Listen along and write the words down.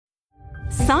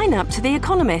Sign up to The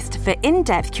Economist for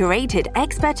in-depth curated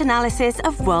expert analysis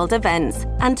of world events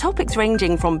and topics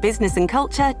ranging from business and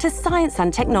culture to science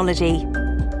and technology.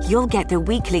 You'll get the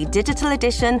weekly digital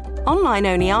edition,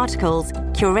 online-only articles,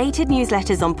 curated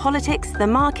newsletters on politics, the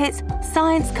markets,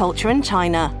 science, culture and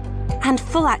China, and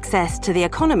full access to The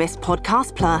Economist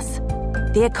Podcast Plus.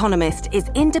 The Economist is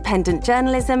independent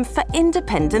journalism for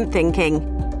independent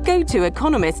thinking. Go to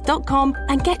economist.com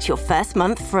and get your first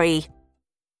month free.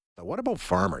 What about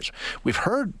farmers? We've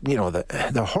heard,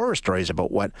 the horror stories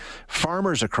about what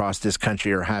farmers across this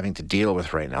country are having to deal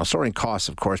with right now. Soaring costs,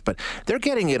 of course, but they're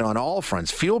getting it on all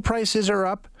fronts. Fuel prices are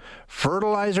up,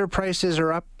 fertilizer prices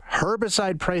are up,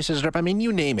 herbicide prices are up. I mean,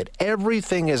 you name it.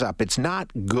 Everything is up. It's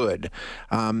not good.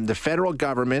 The federal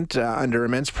government, under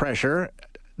immense pressure,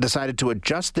 decided to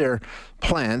adjust their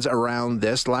plans around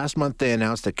this. Last month, they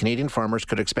announced that Canadian farmers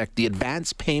could expect the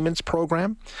Advance Payments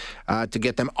Program to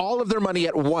get them all of their money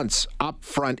at once up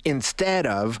front instead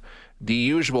of the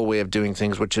usual way of doing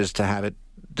things, which is to have it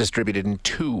distributed in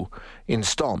 2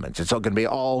 installments. It's all going to be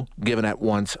all given at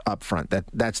once up front.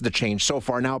 That's the change so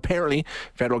far. Now, apparently,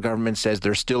 federal government says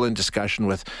they're still in discussion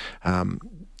with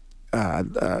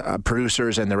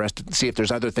producers and the rest to see if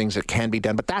there's other things that can be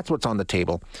done. But that's what's on the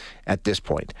table at this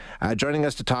point. Joining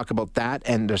us to talk about that,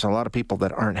 and there's a lot of people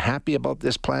that aren't happy about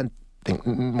this plan, think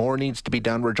more needs to be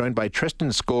done. We're joined by Tristan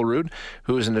Skolrud,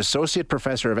 who is an associate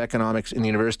professor of economics in the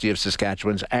University of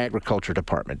Saskatchewan's Agriculture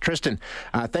Department. Tristan,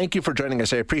 thank you for joining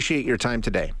us. I appreciate your time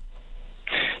today.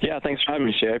 Yeah, thanks for having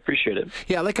me, Shay. I appreciate it.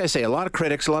 Yeah, like I say, a lot of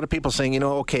critics, a lot of people saying,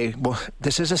 okay, well,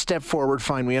 this is a step forward,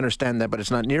 fine, we understand that, but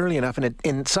it's not nearly enough, and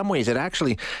in some ways it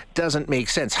actually doesn't make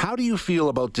sense. How do you feel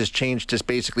about this change to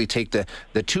basically take the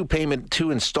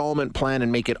 2 installment plan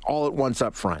and make it all at once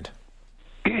up front?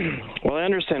 Well, I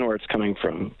understand where it's coming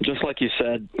from. Just like you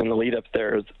said in the lead up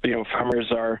there,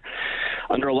 farmers are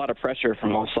under a lot of pressure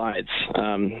from all sides.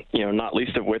 Not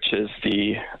least of which is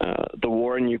the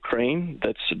war in Ukraine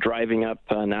that's driving up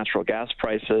natural gas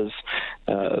prices.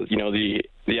 The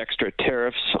extra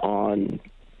tariffs on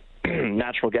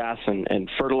natural gas and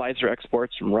fertilizer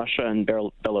exports from Russia and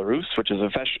Belarus, which is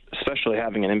especially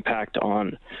having an impact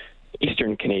on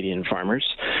Eastern Canadian farmers.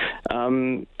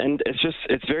 And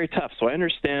it's very tough. So I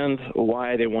understand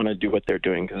why they want to do what they're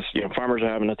doing, because, farmers are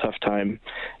having a tough time,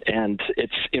 and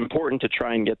it's important to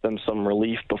try and get them some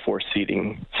relief before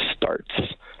seeding starts.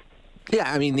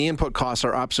 Yeah, I mean, the input costs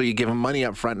are up, so you give them money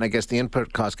up front, and I guess the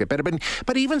input costs get better.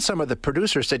 But even some of the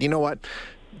producers said, you know what,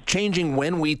 changing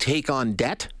when we take on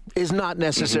debt is not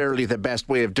necessarily the best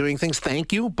way of doing things.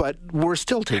 Thank you, but we're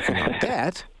still taking on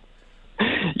debt.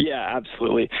 Yeah,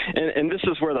 absolutely. And this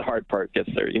is where the hard part gets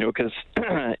there, because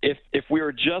if we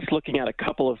were just looking at a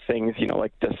couple of things,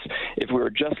 like this, if we were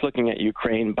just looking at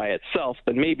Ukraine by itself,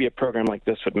 then maybe a program like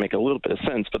this would make a little bit of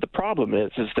sense. But the problem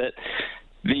is that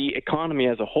the economy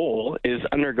as a whole is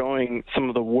undergoing some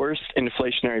of the worst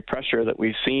inflationary pressure that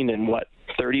we've seen in,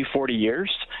 30, 40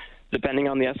 years, depending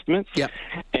on the estimates. Yep.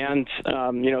 And,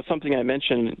 something I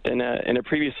mentioned in a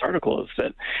previous article is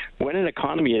that when an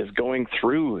economy is going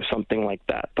through something like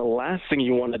that, the last thing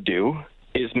you want to do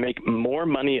is make more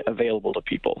money available to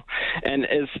people. And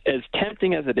as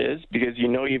tempting as it is, because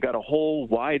you've got a whole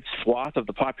wide swath of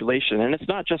the population, and it's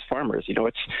not just farmers,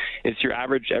 it's your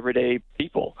average everyday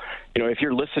people. If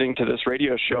you're listening to this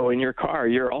radio show in your car,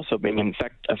 you're also being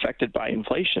affected by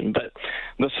inflation. But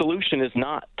the solution is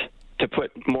not to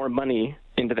put more money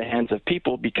into the hands of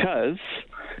people, because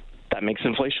that makes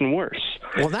inflation worse.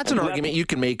 Well, that's an argument you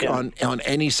can make on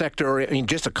any sector, or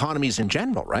just economies in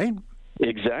general, right?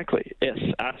 Exactly. Yes,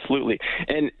 absolutely.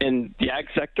 And the ag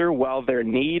sector, while their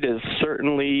need is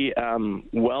certainly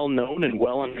well known and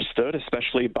well understood,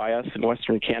 especially by us in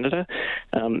Western Canada,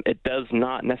 it does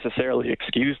not necessarily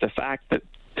excuse the fact that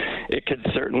it could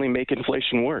certainly make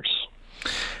inflation worse.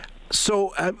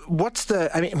 So,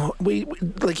 we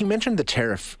like you mentioned the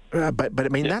tariff, but I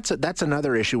mean that's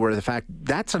another issue where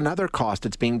that's another cost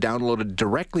that's being downloaded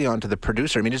directly onto the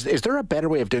producer. I mean, is there a better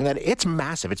way of doing that? It's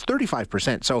massive. It's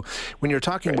 35%. So when you're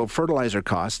talking about fertilizer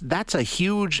costs, that's a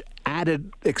huge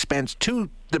added expense to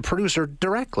the producer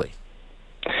directly.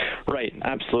 Right,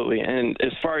 absolutely. And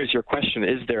as far as your question,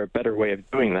 is there a better way of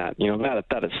doing that?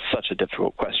 That is such a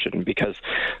difficult question, because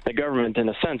the government, in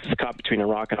a sense, is caught between a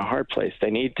rock and a hard place.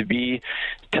 They need to be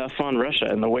tough on Russia,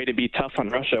 and the way to be tough on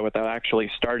Russia without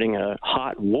actually starting a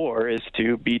hot war is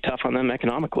to be tough on them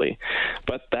economically.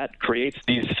 But that creates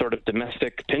these sort of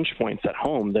domestic pinch points at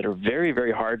home that are very,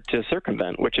 very hard to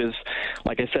circumvent, which is,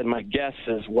 like I said, my guess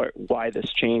is why this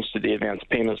change to the Advanced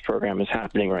Payments Program is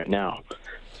happening right now.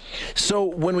 So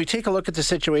when we take a look at the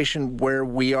situation where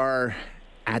we are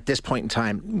at this point in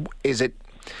time, is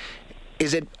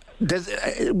Is it?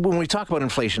 When we talk about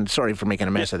inflation, sorry for making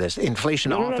a mess of this,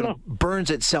 inflation often burns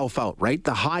itself out, right?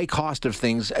 The high cost of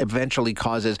things eventually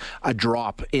causes a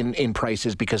drop in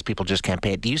prices because people just can't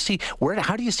pay it.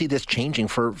 How do you see this changing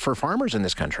for farmers in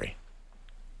this country?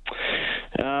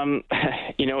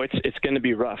 It's going to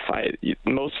be rough.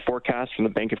 Most forecasts from the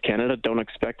Bank of Canada don't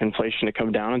expect inflation to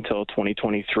come down until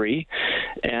 2023.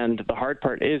 And the hard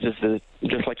part is that,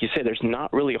 just like you say, there's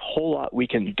not really a whole lot we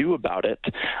can do about it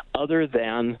other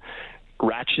than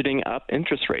ratcheting up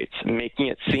interest rates, making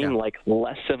it seem like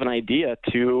less of an idea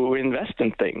to invest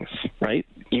in things, right?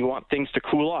 You want things to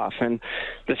cool off. And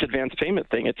this advanced payment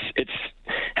thing, it's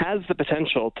has the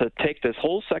potential to take this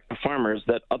whole sect of farmers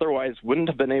that otherwise wouldn't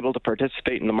have been able to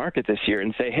participate in the market this year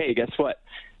and say, hey, guess what?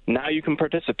 Now you can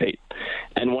participate.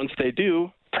 And once they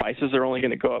do, prices are only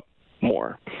going to go up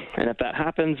more. And if that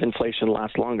happens, inflation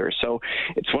lasts longer. So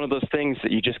it's one of those things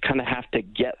that you just kind of have to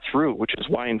get through, which is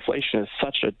why inflation is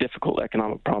such a difficult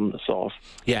economic problem to solve.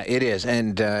 Yeah, it is.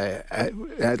 And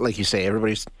like you say,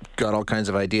 everybody's got all kinds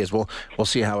of ideas. We'll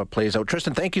see how it plays out.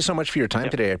 Tristan, thank you so much for your time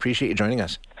today. I appreciate you joining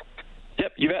us.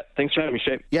 Yep, you bet. Thanks for having me,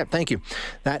 Shay. Yeah, thank you.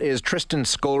 That is Tristan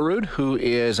Skolrud, who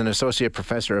is an associate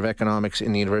professor of economics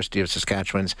in the University of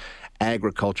Saskatchewan's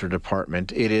Agriculture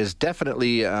Department. It is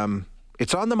definitely,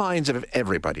 it's on the minds of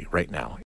everybody right now.